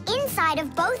water inside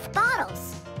of both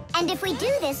bottles. And if we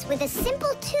do this with a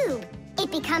simple tube,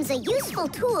 it becomes a useful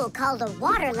tool called a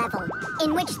water level,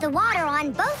 in which the water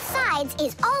on both sides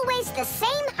is always the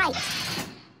same height.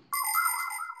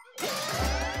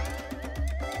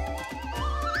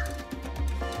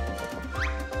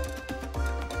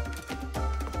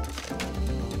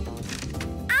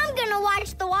 I'm gonna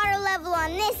watch the water level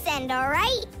on this end, all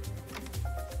right?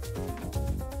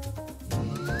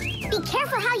 Be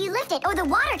careful how you lift it, or the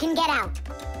water can get out.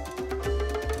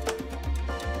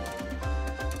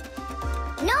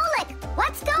 Nolik,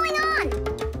 what's going on?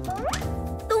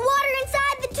 The water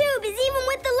inside the tube is even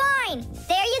with the line.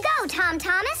 There you go, Tom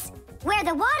Thomas. Where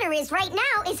the water is right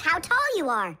now is how tall you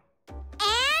are.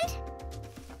 And?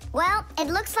 Well, it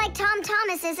looks like Tom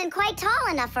Thomas isn't quite tall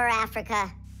enough for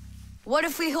Africa. What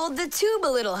if we hold the tube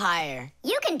a little higher?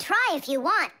 You can try if you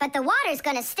want, but the water's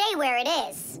gonna stay where it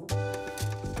is.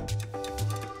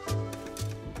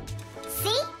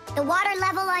 See? The water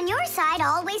level on your side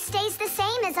always stays the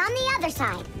same as on the other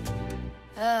side.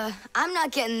 I'm not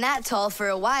getting that tall for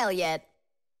a while yet.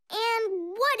 And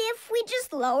what if we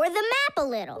just lower the map a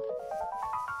little?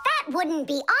 That wouldn't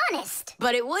be honest.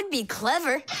 But it would be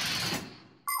clever.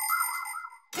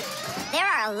 There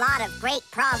are a lot of great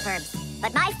proverbs,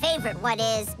 but my favorite one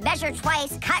is measure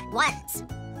twice, cut once.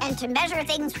 And to measure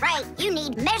things right, you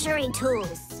need measuring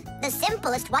tools. The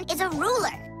simplest one is a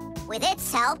ruler. With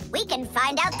its help, we can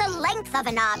find out the length of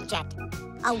an object.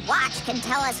 A watch can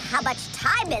tell us how much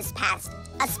time has passed.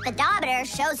 A speedometer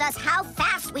shows us how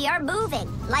fast we are moving,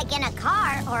 like in a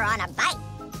car or on a bike.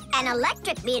 An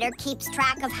electric meter keeps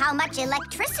track of how much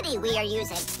electricity we are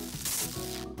using.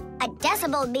 A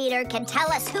decibel meter can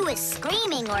tell us who is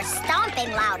screaming or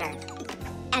stomping louder.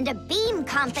 And a beam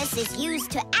compass is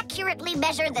used to accurately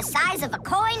measure the size of a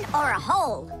coin or a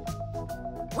hole.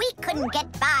 We couldn't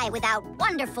get by without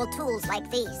wonderful tools like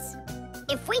these.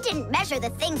 If we didn't measure the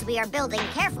things we are building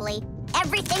carefully,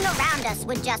 everything around us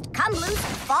would just come loose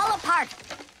and fall apart.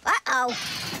 Uh-oh.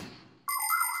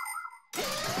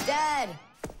 Dad!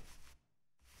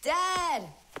 Dad!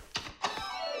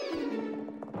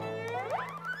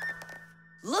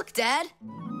 Look, Dad.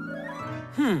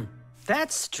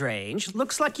 That's strange.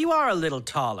 Looks like you are a little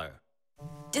taller.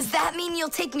 Does that mean you'll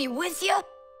take me with you?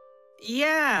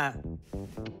 Yeah.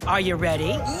 Are you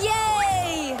ready?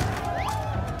 Yay!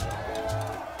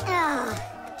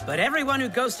 But everyone who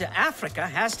goes to Africa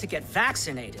has to get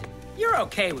vaccinated. You're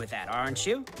okay with that, aren't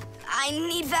you? I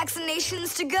need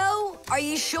vaccinations to go? Are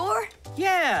you sure?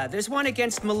 Yeah, there's one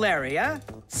against malaria,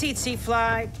 tsetse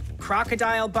fly,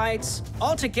 crocodile bites.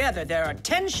 Altogether, there are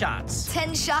 10 shots.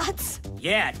 10 shots?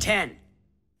 Yeah, 10.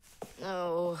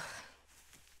 Oh.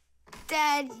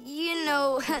 Dad, you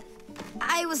know,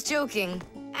 I was joking.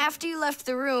 After you left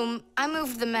the room, I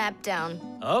moved the map down.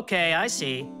 Okay, I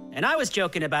see. And I was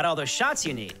joking about all those shots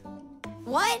you need.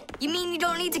 What? You mean you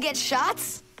don't need to get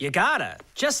shots? You gotta,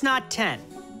 just not 10.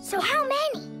 So how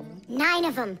many? 9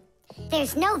 of them.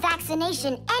 There's no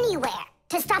vaccination anywhere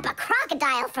to stop a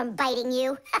crocodile from biting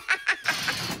you.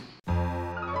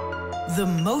 The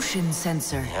motion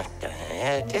sensor.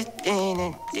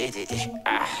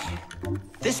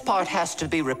 This part has to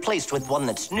be replaced with one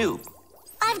that's new.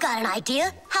 I've got an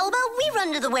idea. How about we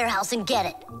run to the warehouse and get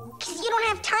it? Because you don't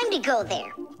have time to go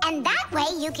there. And that way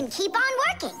you can keep on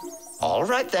working. All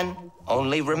right, then.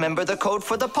 Only remember the code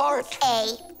for the part.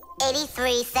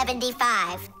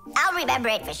 A8375. I'll remember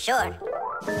it for sure.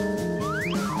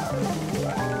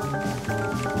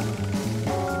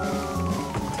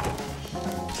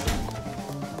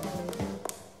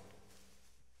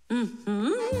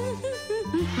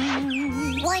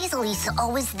 Why is Elisa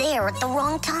always there at the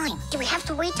wrong time? Do we have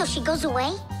to wait till she goes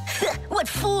away? What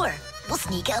for? We'll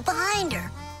sneak out behind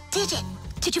her.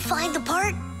 Did you find the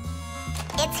part?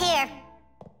 It's here.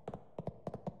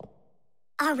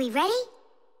 Are we ready?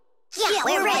 Yeah,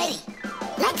 we're ready.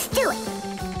 Let's do it.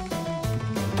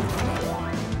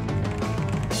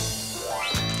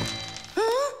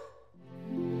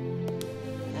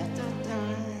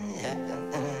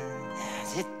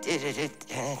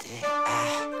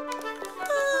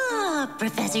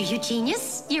 Professor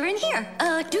Eugenius, you're in here.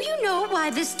 Do you know why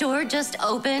this door just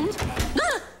opened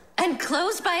and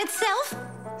closed by itself?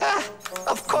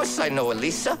 Of course I know,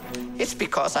 Elisa. It's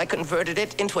because I converted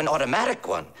it into an automatic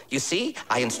one. You see,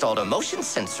 I installed a motion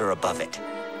sensor above it.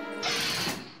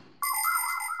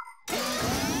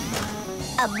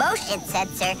 A motion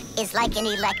sensor is like an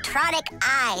electronic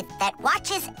eye that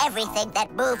watches everything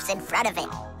that moves in front of it.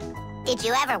 Did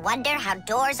you ever wonder how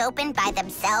doors open by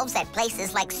themselves at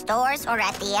places like stores or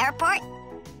at the airport?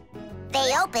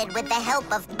 They open with the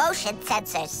help of motion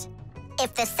sensors.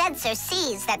 If the sensor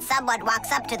sees that someone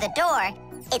walks up to the door,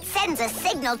 it sends a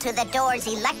signal to the door's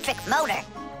electric motor.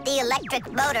 The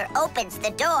electric motor opens the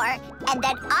door and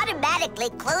then automatically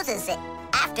closes it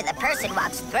after the person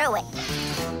walks through it.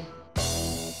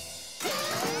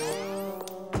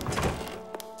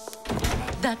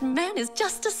 That man is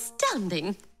just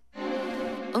astounding.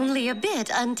 Only a bit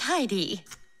untidy.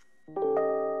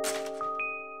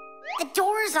 The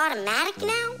door is automatic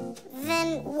now?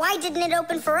 Then why didn't it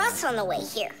open for us on the way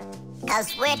here?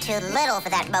 Because we're too little for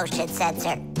that motion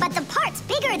sensor. But the part's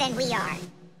bigger than we are.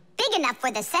 Big enough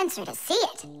for the sensor to see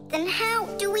it. Then how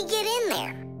do we get in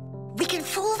there? We can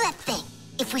fool that thing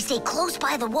if we stay close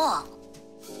by the wall.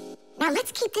 Now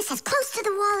let's keep this as close to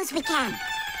the wall as we can.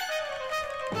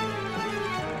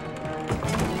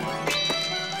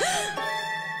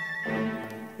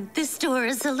 This door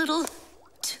is a little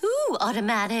too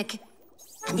automatic.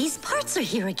 And these parts are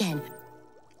here again.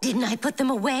 Didn't I put them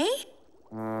away?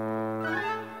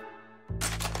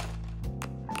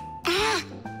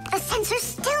 The sensor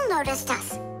still noticed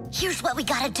us. Here's what we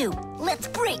gotta do. Let's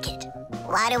break it.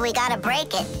 Why do we gotta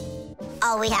break it?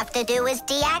 All we have to do is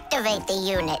deactivate the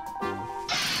unit.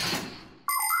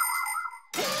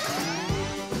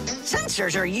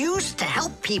 Sensors are used to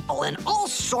help people in all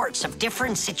sorts of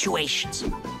different situations.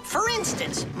 For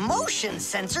instance, motion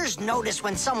sensors notice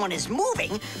when someone is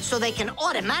moving so they can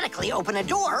automatically open a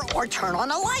door or turn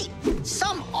on a light.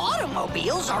 Some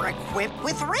automobiles are equipped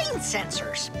with rain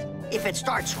sensors. If it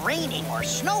starts raining or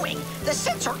snowing, the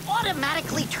sensor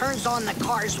automatically turns on the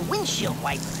car's windshield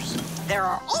wipers. There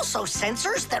are also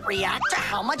sensors that react to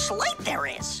how much light there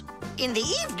is. In the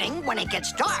evening, when it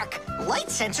gets dark, light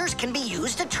sensors can be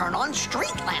used to turn on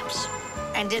street lamps.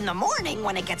 And in the morning,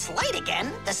 when it gets light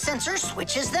again, the sensor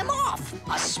switches them off.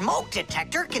 A smoke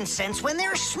detector can sense when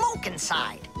there's smoke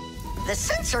inside. The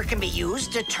sensor can be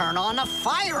used to turn on a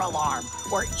fire alarm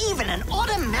or even an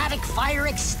automatic fire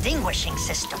extinguishing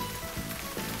system.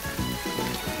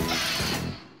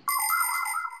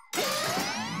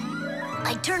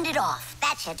 I turned it off.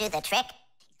 That should do the trick.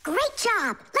 Great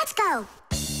job. Let's go.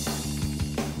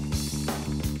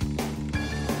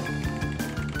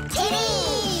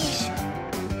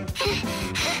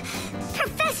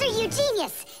 Professor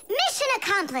Eugenius, mission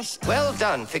accomplished. Well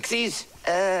done, Fixies.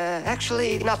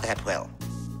 Actually, not that well.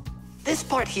 This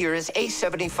part here is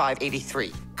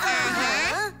A7583.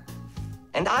 Uh-huh.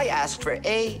 And I asked for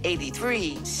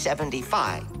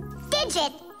A8375.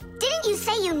 Digit, didn't you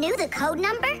say you knew the code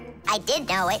number? I did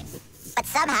know it, but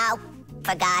somehow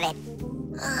forgot it.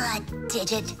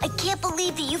 Digit, I can't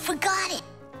believe that you forgot it.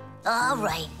 All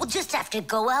right, we'll just have to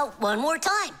go out one more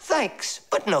time. Thanks,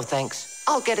 but no thanks.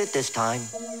 I'll get it this time.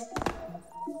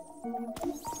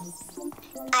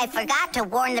 I forgot to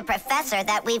warn the professor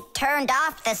that we've turned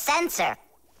off the sensor.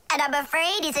 And I'm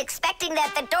afraid he's expecting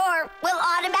that the door will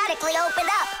automatically open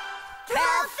up.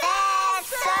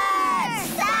 Professor!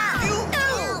 Stop!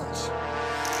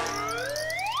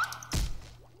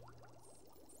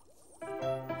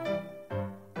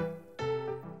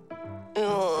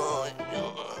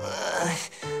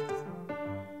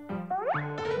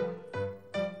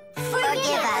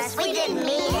 Forgive us, we didn't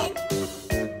mean it.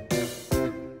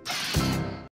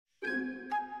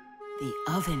 The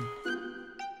oven.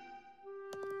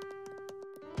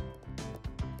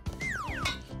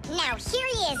 Now here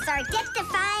he is, our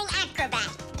death-defying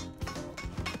acrobat.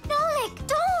 Nolik,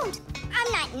 don't! I'm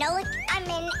not Nolik, I'm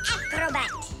an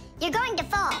acrobat. You're going to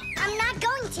fall. I'm not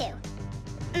going to.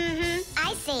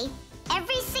 I see.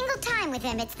 Every single time with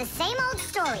him, it's the same old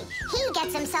story. He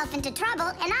gets himself into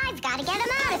trouble, and I've got to get him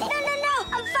out of it. No,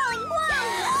 I'm falling.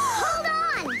 Whoa! Hold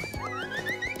on!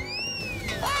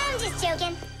 I'm just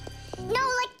joking.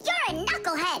 Nolik, you're a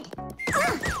knucklehead.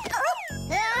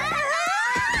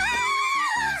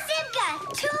 Simka,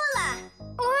 Tula,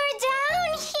 we're down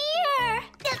here.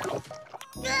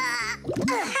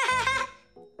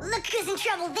 Look who's in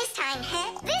trouble this time,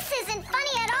 huh? This isn't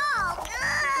funny at all.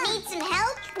 Need some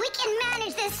help? We can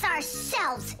manage this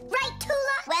ourselves. Right,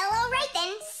 Tula? Well, all right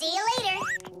then. See you later.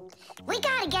 We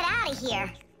gotta get out of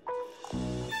here.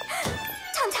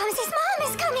 Tom Thomas's mom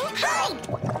is coming. Hide!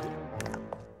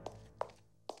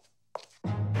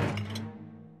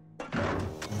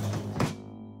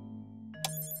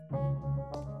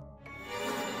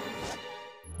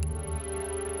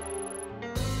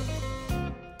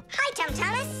 Hi, Tom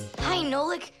Thomas. Hi,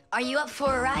 Nolik. Are you up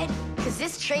for a ride? Because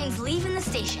this train's leaving the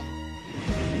station.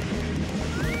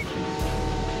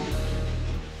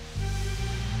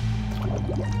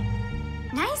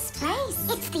 Nice place.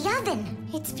 It's the oven.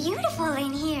 It's beautiful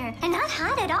in here and not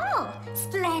hot at all.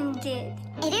 Splendid.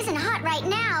 It isn't hot right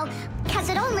now because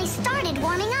it only started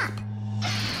warming up.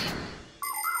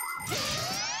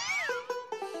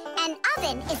 An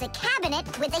oven is a cabinet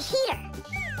with a heater.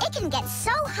 It can get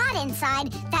so hot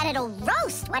inside that it'll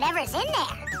roast whatever's in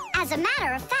there. As a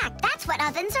matter of fact, that's what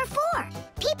ovens are for.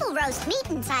 People roast meat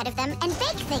inside of them and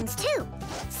bake things too.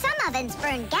 Some ovens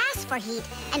burn gas for heat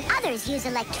and others use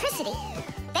electricity.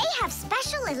 They have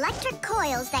special electric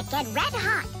coils that get red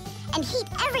hot and heat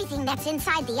everything that's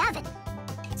inside the oven.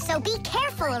 So be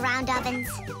careful around ovens.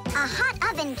 A hot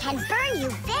oven can burn you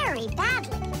very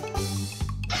badly.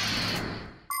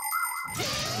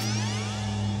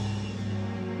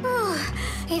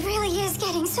 It really is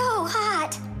getting so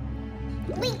hot.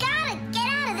 We gotta get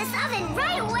out of this oven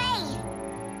right away!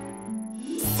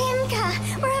 Simka,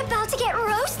 we're about to get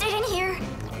roasted in here.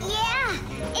 Yeah,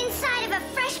 inside of a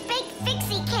fresh-baked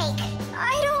Fixie cake.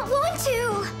 I don't want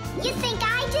to. You think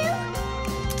I do?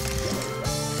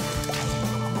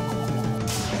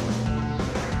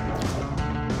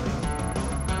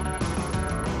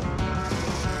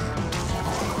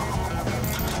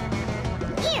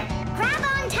 Here, grab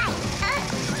on tight.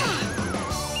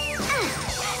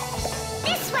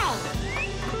 This way.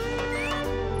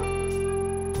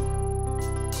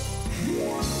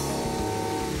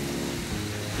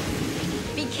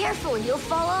 Be careful, you'll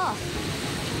fall off.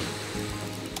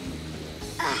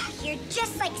 You're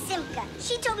just like Simka.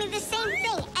 She told me the same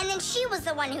thing, and then she was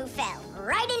the one who fell.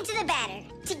 Right into the batter.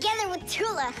 Together with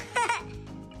Tula.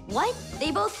 What?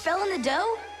 They both fell in the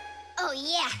dough? Oh,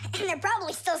 yeah. And they're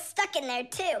probably still stuck in there,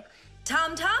 too.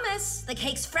 Tom Thomas, the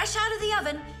cake's fresh out of the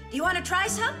oven. Do you want to try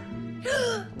some?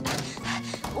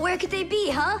 Where could they be,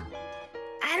 huh?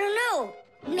 I don't know.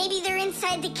 Maybe they're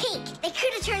inside the cake. They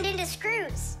could have turned into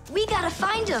screws. We gotta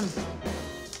find them.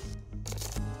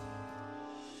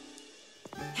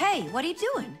 Hey, what are you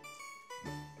doing?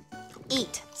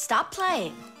 Eat. Stop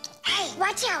playing. Hey,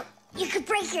 watch out. You could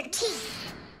break your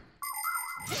teeth.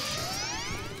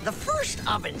 The first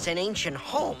ovens in ancient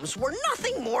homes were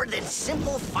nothing more than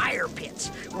simple fire pits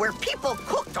where people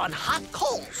cooked on hot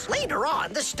coals. Later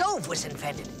on, the stove was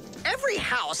invented. Every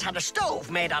house had a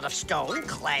stove made out of stone,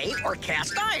 clay, or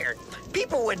cast iron.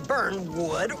 People would burn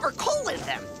wood or coal in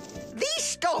them. These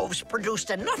stoves produced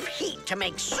enough heat to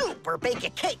make soup or bake a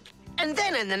cake. And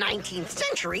then in the 19th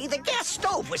century, the gas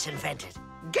stove was invented.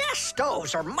 Gas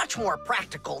stoves are much more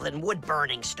practical than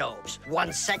wood-burning stoves.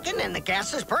 1 second and the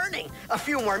gas is burning. A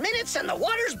few more minutes and the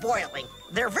water's boiling.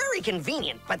 They're very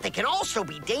convenient, but they can also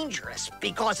be dangerous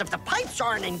because if the pipes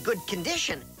aren't in good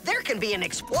condition, there can be an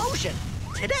explosion.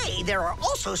 Today, there are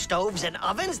also stoves and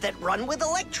ovens that run with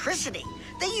electricity.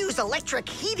 They use electric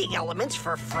heating elements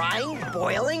for frying,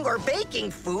 boiling, or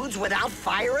baking foods without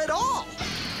fire at all.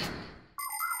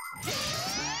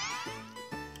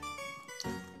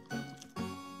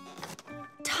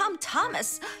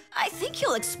 Thomas, I think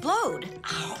you'll explode.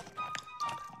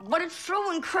 But it's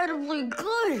so incredibly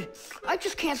good. I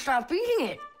just can't stop eating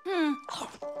it.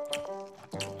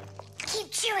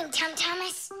 Keep chewing,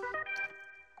 Thomas.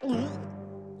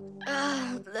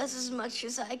 That's as much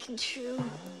as I can chew.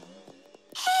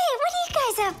 Hey, what are you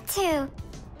guys up to?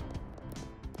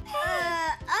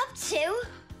 Up to?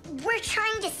 We're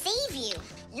trying to save you.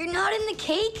 You're not in the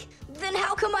cake? Then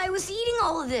how come I was eating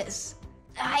all of this?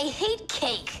 I hate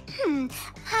cake. Maybe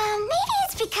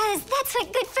it's because that's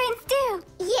what good friends do.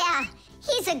 Yeah,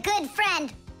 he's a good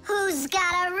friend who's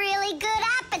got a really good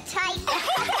appetite.